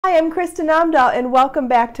Hi, I'm Kristen Amdahl and welcome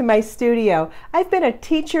back to my studio. I've been a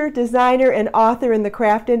teacher, designer, and author in the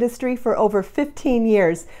craft industry for over 15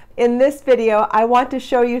 years. In this video, I want to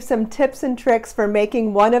show you some tips and tricks for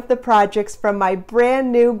making one of the projects from my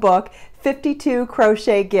brand new book, 52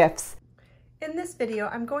 Crochet Gifts. In this video,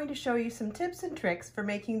 I'm going to show you some tips and tricks for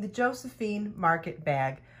making the Josephine market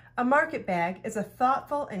bag. A market bag is a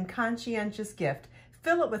thoughtful and conscientious gift.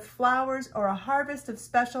 Fill it with flowers or a harvest of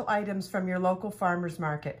special items from your local farmer's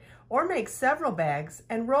market. Or make several bags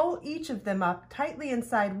and roll each of them up tightly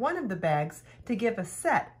inside one of the bags to give a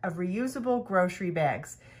set of reusable grocery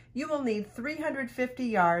bags. You will need 350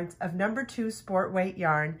 yards of No. 2 sport weight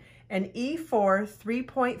yarn, an E4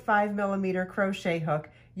 3.5 millimeter crochet hook,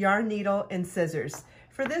 yarn needle, and scissors.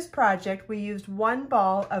 For this project, we used one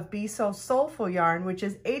ball of Be So Soulful yarn, which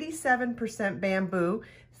is 87% bamboo,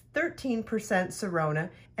 13% Serona,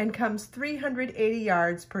 and comes 380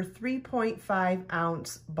 yards per 3.5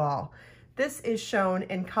 ounce ball. This is shown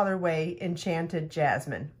in colorway Enchanted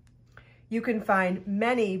Jasmine. You can find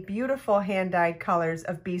many beautiful hand-dyed colors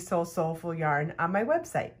of Be So Soulful yarn on my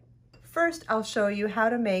website. First, I'll show you how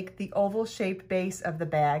to make the oval-shaped base of the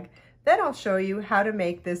bag. Then I'll show you how to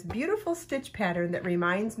make this beautiful stitch pattern that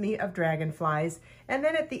reminds me of dragonflies. And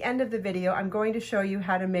then at the end of the video, I'm going to show you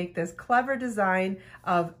how to make this clever design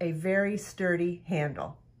of a very sturdy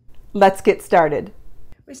handle. Let's get started.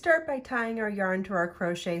 We start by tying our yarn to our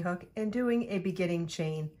crochet hook and doing a beginning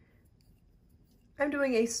chain. I'm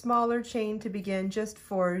doing a smaller chain to begin just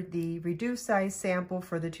for the reduced size sample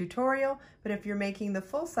for the tutorial, but if you're making the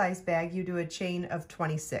full size bag, you do a chain of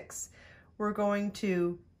 26. We're going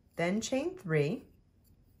to then chain 3.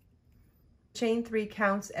 Chain 3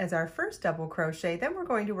 counts as our first double crochet. Then we're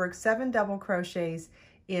going to work 7 double crochets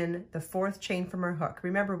in the 4th chain from our hook.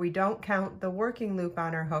 Remember, we don't count the working loop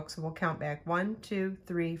on our hook, so we'll count back 1, 2,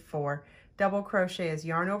 3, 4. Double crochet is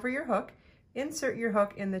yarn over your hook, insert your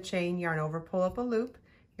hook in the chain, yarn over, pull up a loop,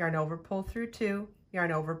 yarn over, pull through 2,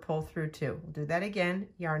 yarn over, pull through 2. We'll do that again,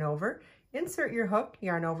 yarn over, insert your hook,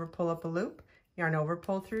 yarn over, pull up a loop, yarn over,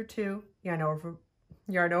 pull through 2, yarn over,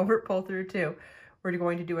 pull through 2. We're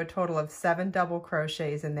going to do a total of 7 double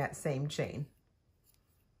crochets in that same chain.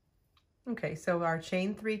 Okay, so our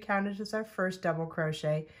chain 3 counted as our first double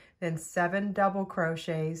crochet, then 7 double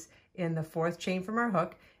crochets in the 4th chain from our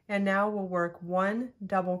hook, and now we'll work 1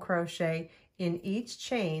 double crochet in each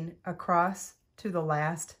chain across to the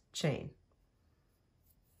last chain.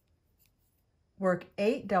 Work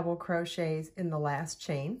 8 double crochets in the last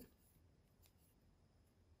chain.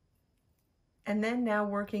 And then now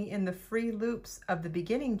working in the free loops of the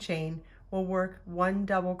beginning chain, we'll work 1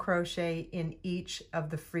 double crochet in each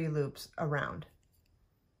of the free loops around.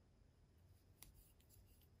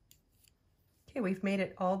 Okay, we've made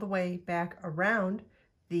it all the way back around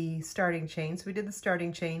the starting chain. So we did the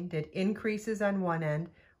starting chain, did increases on one end,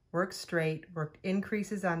 worked straight, worked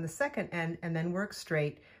increases on the second end, and then worked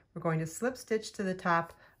straight. We're going to slip stitch to the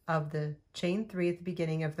top of the chain 3 at the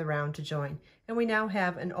beginning of the round to join. And we now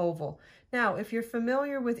have an oval. Now, if you're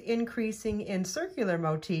familiar with increasing in circular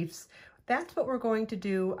motifs, that's what we're going to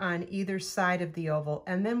do on either side of the oval,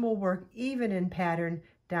 and then we'll work even in pattern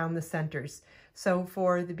down the centers. So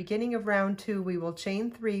for the beginning of round 2, we will chain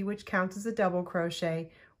 3, which counts as a double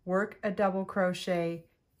crochet, work a double crochet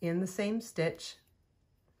in the same stitch.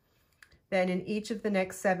 Then in each of the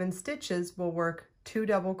next 7 stitches, we'll work 2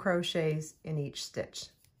 double crochets in each stitch,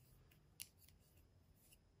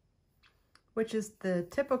 which is the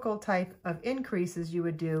typical type of increases you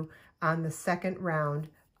would do on the second round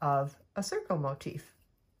of a circle motif.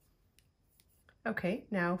 Okay,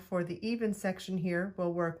 now for the even section here,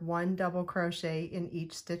 we'll work 1 double crochet in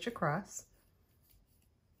each stitch across.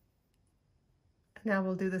 Now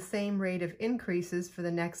we'll do the same rate of increases for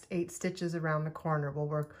the next 8 stitches around the corner.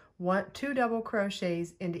 We'll work 2 double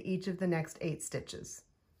crochets into each of the next 8 stitches.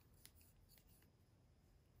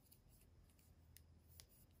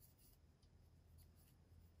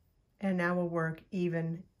 And now we'll work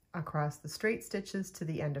even across the straight stitches to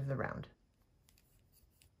the end of the round.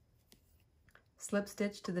 Slip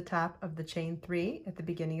stitch to the top of the chain 3 at the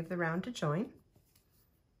beginning of the round to join.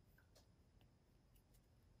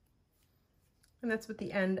 And that's what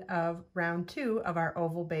the end of round 2 of our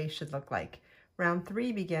oval base should look like. Round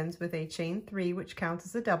 3 begins with a chain 3, which counts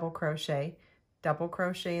as a double crochet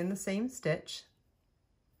in the same stitch,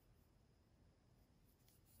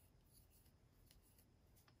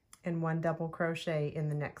 and 1 double crochet in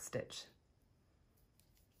the next stitch.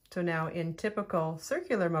 So now in typical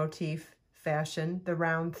circular motif fashion, the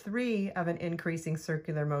round 3 of an increasing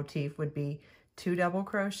circular motif would be 2 double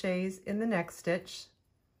crochets in the next stitch,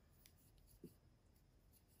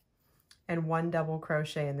 and 1 double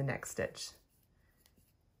crochet in the next stitch.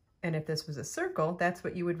 And if this was a circle, that's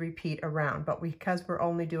what you would repeat around. But because we're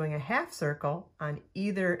only doing a half circle on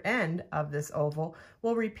either end of this oval,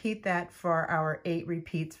 we'll repeat that for our 8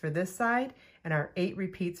 repeats for this side and our 8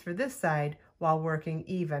 repeats for this side while working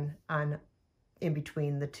even on in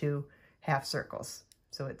between the 2 half circles.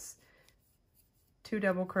 So it's 2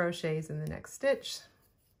 double crochets in the next stitch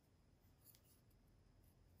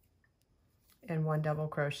and 1 double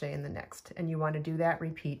crochet in the next. And you want to do that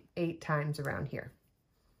repeat 8 times around here.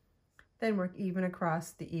 Then work even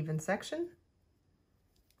across the even section.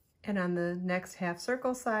 And on the next half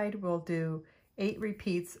circle side, we'll do 8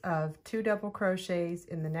 repeats of 2 double crochets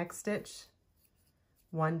in the next stitch,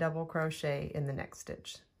 1 double crochet in the next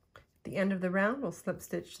stitch. At the end of the round, we'll slip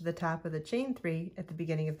stitch to the top of the chain 3 at the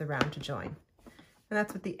beginning of the round to join. And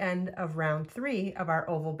that's what the end of round 3 of our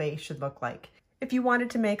oval base should look like. If you wanted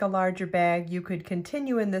to make a larger bag, you could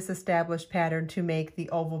continue in this established pattern to make the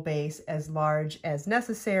oval base as large as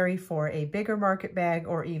necessary for a bigger market bag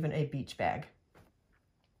or even a beach bag.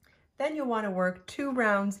 Then you'll want to work 2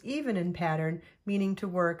 rounds even in pattern, meaning to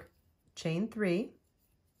work chain 3,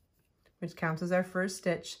 which counts as our first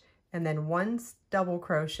stitch, and then 1 double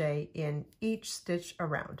crochet in each stitch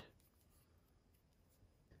around.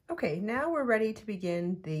 Okay, now we're ready to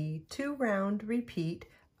begin the 2 round repeat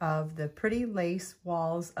of the pretty lace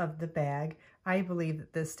walls of the bag. I believe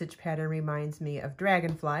that this stitch pattern reminds me of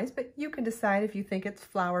dragonflies, but you can decide if you think it's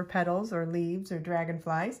flower petals or leaves or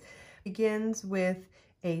dragonflies. Begins with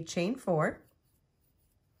a chain 4,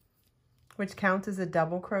 which counts as a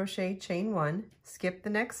double crochet chain 1, skip the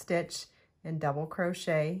next stitch and double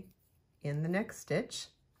crochet in the next stitch,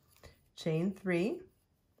 chain 3,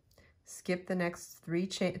 skip the next 3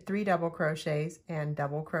 double crochets and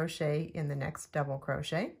double crochet in the next double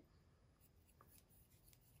crochet,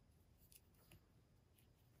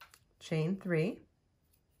 chain 3,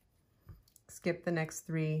 skip the next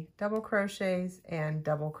 3 double crochets and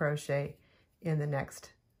double crochet in the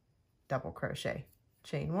next double crochet,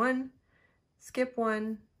 chain 1, skip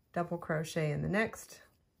 1, double crochet in the next,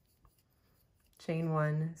 chain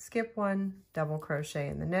 1, skip 1, double crochet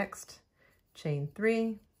in the next, chain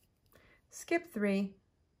 3, skip 3,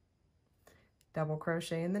 double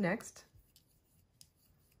crochet in the next,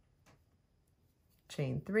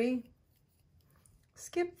 chain 3,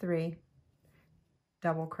 skip 3,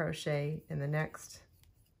 double crochet in the next,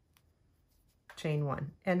 chain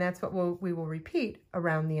 1. And that's what we will repeat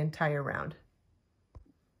around the entire round.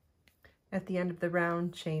 At the end of the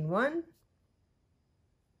round, chain 1,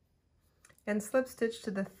 and slip stitch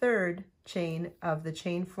to the 3rd chain of the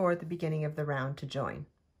chain 4 at the beginning of the round to join.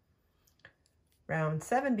 Round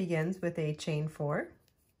 7 begins with a chain 4,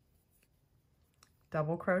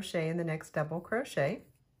 double crochet in the next double crochet,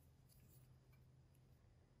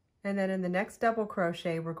 and then in the next double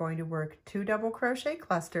crochet we're going to work 2 double crochet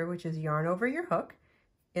cluster, which is yarn over your hook,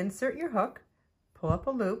 insert your hook, pull up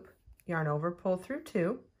a loop, yarn over, pull through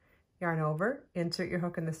 2, yarn over, insert your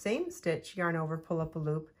hook in the same stitch, yarn over, pull up a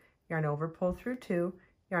loop, yarn over, pull through 2,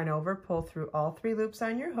 yarn over, pull through all 3 loops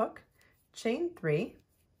on your hook, chain 3,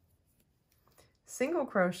 single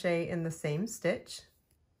crochet in the same stitch,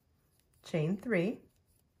 chain 3,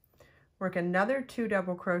 work another 2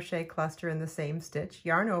 double crochet cluster in the same stitch,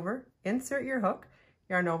 yarn over, insert your hook,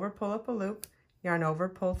 yarn over, pull up a loop, yarn over,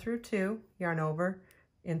 pull through 2, yarn over,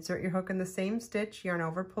 insert your hook in the same stitch, yarn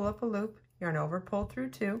over, pull up a loop, yarn over, pull through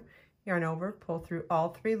 2, yarn over, pull through all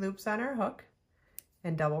 3 loops on our hook,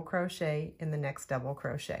 and double crochet in the next double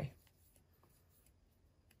crochet.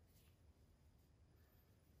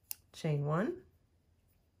 Chain 1,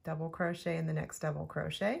 double crochet in the next double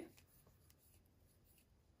crochet,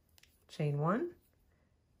 chain 1,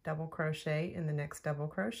 double crochet in the next double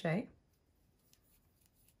crochet.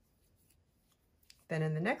 Then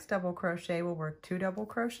in the next double crochet we'll work 2 double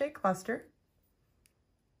crochet cluster,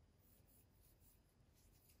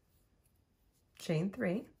 chain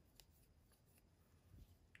 3,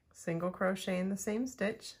 single crochet in the same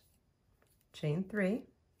stitch, chain 3,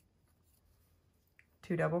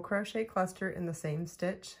 2 double crochet cluster in the same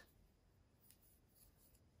stitch,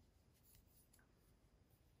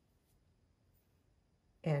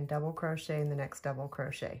 and double crochet in the next double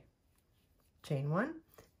crochet, chain 1,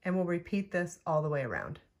 and we'll repeat this all the way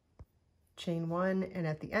around. Chain 1, and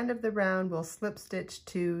at the end of the round we'll slip stitch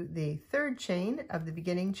to the 3rd chain of the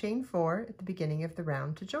beginning chain 4 at the beginning of the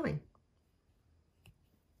round to join.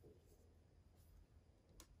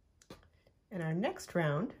 And our next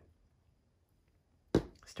round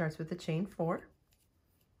starts with the chain 4,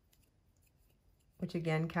 which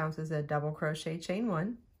again counts as a double crochet chain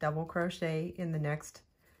 1, double crochet in the next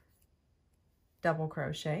double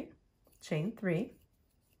crochet, chain 3,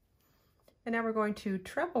 and now we're going to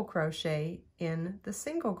treble crochet in the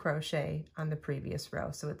single crochet on the previous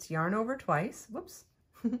row. So it's yarn over twice, whoops,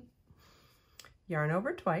 yarn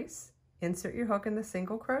over twice, insert your hook in the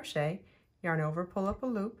single crochet, yarn over, pull up a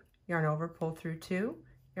loop, yarn over, pull through 2,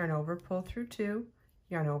 yarn over, pull through 2,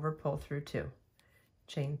 yarn over, pull through 2,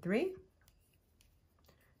 chain 3,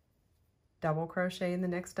 double crochet in the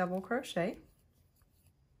next double crochet,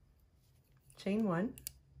 chain 1,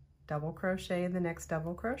 double crochet in the next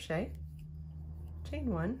double crochet, chain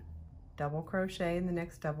 1, double crochet in the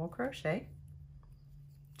next double crochet,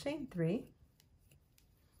 chain 3,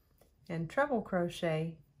 and treble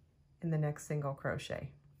crochet in the next single crochet.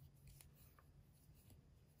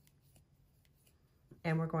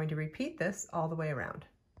 And we're going to repeat this all the way around.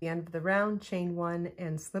 At the end of the round, chain 1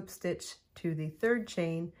 and slip stitch to the third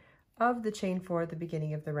chain of the chain 4 at the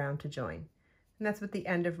beginning of the round to join. And that's what the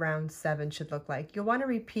end of round 7 should look like. You'll want to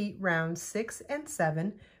repeat rounds 6 and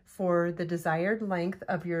 7 for the desired length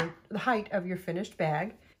of the height of your finished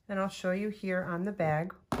bag. And I'll show you here on the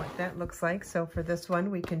bag what that looks like. So for this one,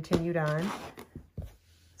 we continued on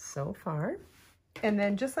so far. And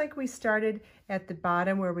then just like we started at the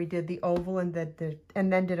bottom where we did the oval and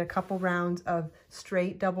then did a couple rounds of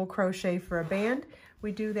straight double crochet for a band,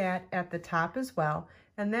 we do that at the top as well.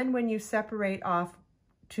 And then when you separate off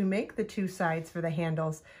to make the 2 sides for the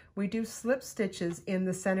handles, we do slip stitches in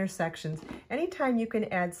the center sections. Anytime you can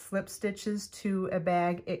add slip stitches to a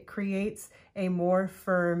bag, it creates a more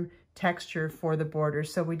firm texture for the border.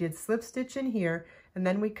 So we did slip stitch in here, and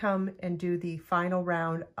then we come and do the final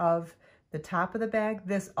round of the top of the bag.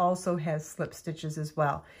 This also has slip stitches as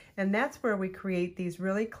well. And that's where we create these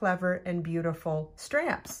really clever and beautiful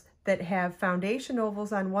straps that have foundation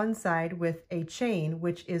ovals on one side with a chain,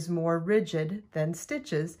 which is more rigid than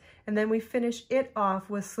stitches. And then we finish it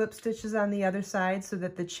off with slip stitches on the other side so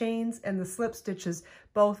that the chains and the slip stitches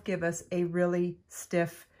both give us a really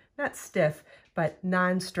stiff, not stiff, but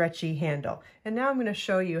non-stretchy handle. And now I'm going to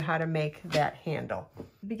show you how to make that handle.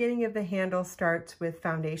 The beginning of the handle starts with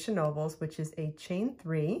foundation ovals, which is a chain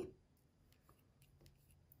 3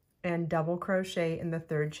 and double crochet in the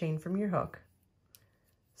third chain from your hook.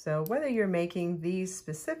 So whether you're making these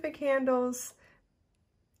specific handles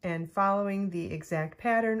and following the exact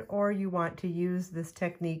pattern, or you want to use this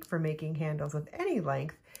technique for making handles of any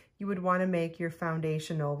length, you would want to make your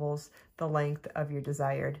foundation ovals the length of your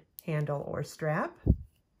desired handle or strap. So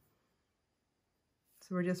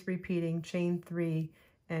we're just repeating chain 3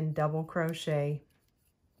 and double crochet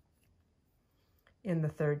in the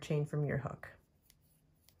third chain from your hook.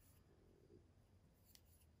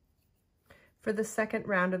 For the second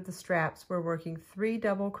round of the straps, we're working 3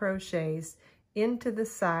 double crochets into the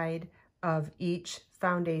side of each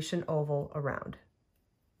foundation oval around.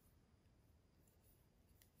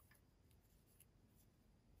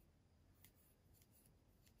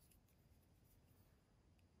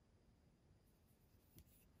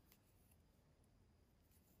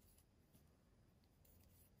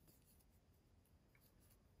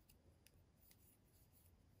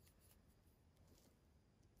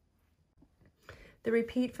 The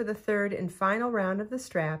repeat for the third and final round of the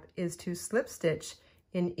strap is to slip stitch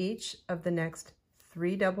in each of the next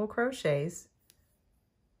 3 double crochets,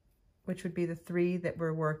 which would be the 3 that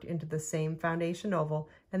were worked into the same foundation oval.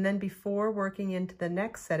 And then before working into the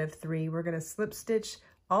next set of 3, we're going to slip stitch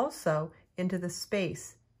also into the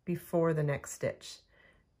space before the next stitch.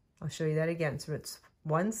 I'll show you that again. So it's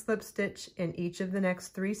 1 slip stitch in each of the next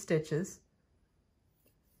 3 stitches,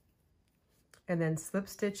 and then slip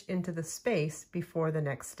stitch into the space before the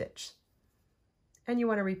next stitch. And you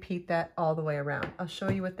want to repeat that all the way around. I'll show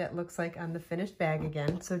you what that looks like on the finished bag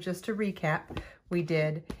again. So just to recap, we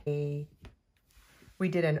did an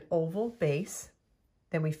oval base,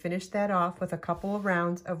 then we finished that off with a couple of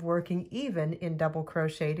rounds of working even in double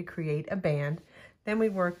crochet to create a band. Then we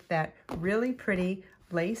worked that really pretty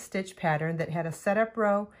lace stitch pattern that had a setup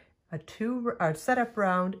row, a setup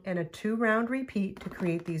round, and a 2 round repeat to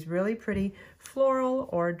create these really pretty floral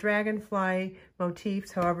or dragonfly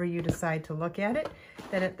motifs, however you decide to look at it.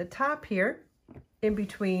 Then at the top here, in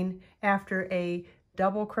between, after a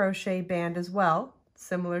double crochet band as well,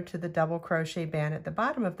 similar to the double crochet band at the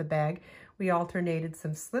bottom of the bag, we alternated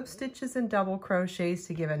some slip stitches and double crochets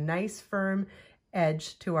to give a nice firm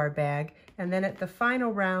edge to our bag. And then at the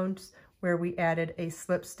final rounds, where we added a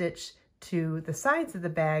slip stitch to the sides of the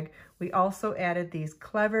bag, we also added these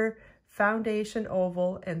clever foundation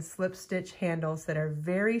oval and slip stitch handles that are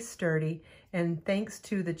very sturdy, and thanks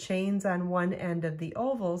to the chains on one end of the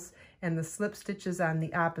ovals and the slip stitches on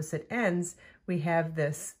the opposite ends, we have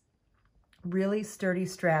this really sturdy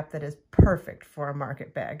strap that is perfect for a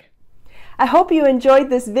market bag. I hope you enjoyed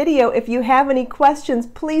this video. If you have any questions,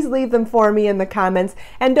 please leave them for me in the comments.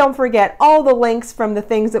 And don't forget, all the links from the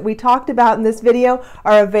things that we talked about in this video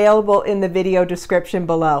are available in the video description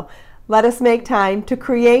below. Let us make time to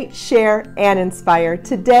create, share, and inspire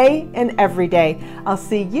today and every day. I'll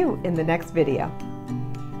see you in the next video.